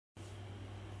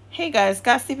Hey guys,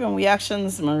 gossip and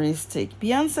reactions. Marie's take.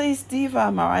 Beyonce's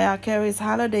diva Mariah Carey's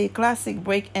holiday classic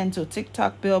break into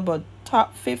TikTok billboard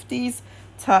top 50's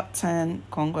top 10.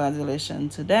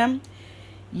 Congratulations to them.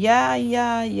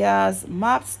 Yes,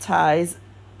 Maps ties,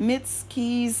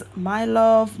 Mitski's My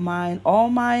Love, Mine,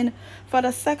 All Mine for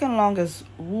the second longest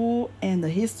rule in the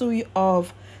history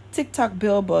of TikTok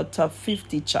Billboard Top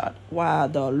 50 chart, while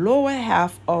the lower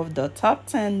half of the top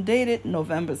 10 dated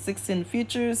November 16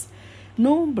 features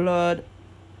New Blood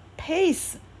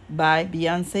Pace by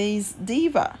Beyonce's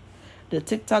Diva. The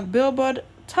TikTok Billboard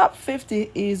Top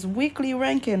 50 is weekly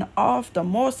ranking of the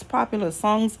most popular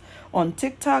songs on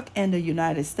TikTok in the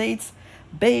United States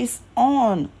based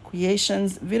on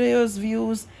creations, videos,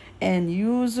 views, and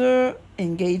user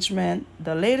engagement.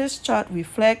 The latest chart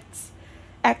reflects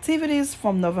activities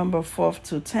from November 4th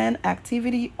to 10.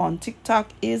 Activity on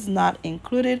TikTok is not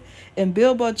included in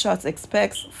Billboard charts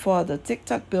expects for the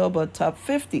TikTok Billboard Top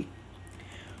 50.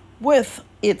 With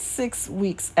its 6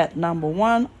 weeks at number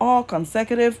 1, all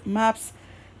consecutive Maps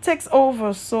takes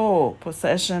over sole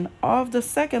possession of the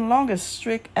second longest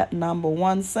streak at number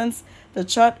 1 since the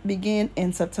chart began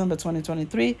in September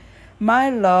 2023.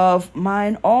 My Love,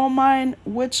 Mine, All Mine,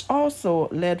 which also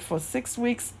led for 6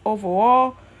 weeks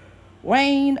overall,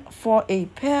 reigned for a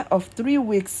pair of 3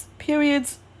 weeks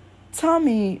periods.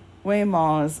 Tommy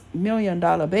Raymon's Million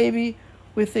Dollar Baby,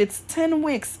 with its 10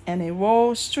 weeks in a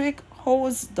row streak,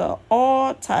 holds the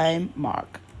all-time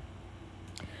mark.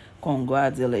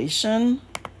 Congratulations.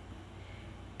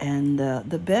 And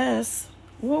the best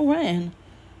will win.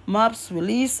 Maps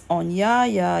released on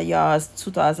Ya's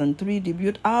 2003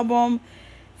 debut album,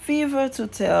 Fever to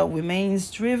Tell, remains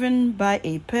driven by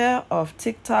a pair of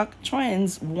TikTok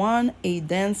trends, one a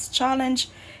dance challenge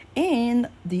and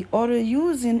the other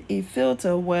using a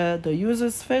filter where the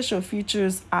user's facial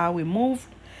features are removed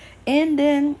and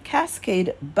then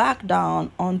cascade back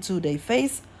down onto their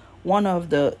face. One of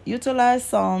the utilized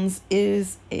songs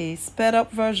is a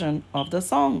sped-up version of the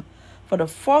song. For the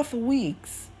 4th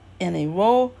weeks in a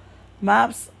row,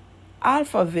 Maps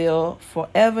Alphaville,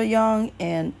 Forever Young,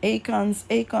 and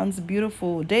Akon's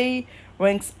Beautiful Day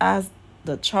ranks as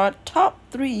the chart top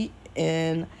 3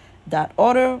 in that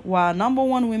order, while number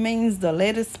 1 remains the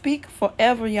latest peak,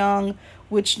 Forever Young,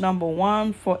 which number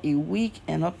 1 for a week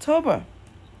in October.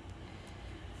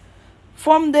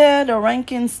 From there, the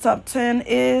rankings top 10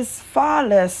 is far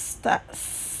less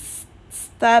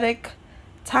static.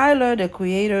 Tyler, the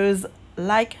Creator's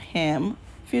Like Him,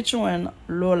 featuring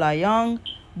Lola Young,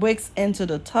 breaks into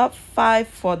the top 5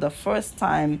 for the first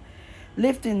time,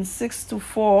 lifting 6 to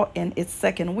 4 in its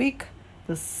second week.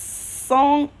 The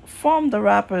song from the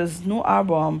rapper's new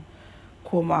album,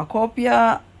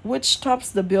 Cornucopia, which tops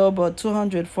the Billboard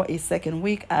 200 for a second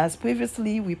week, as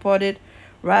previously reported,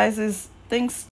 rises thanks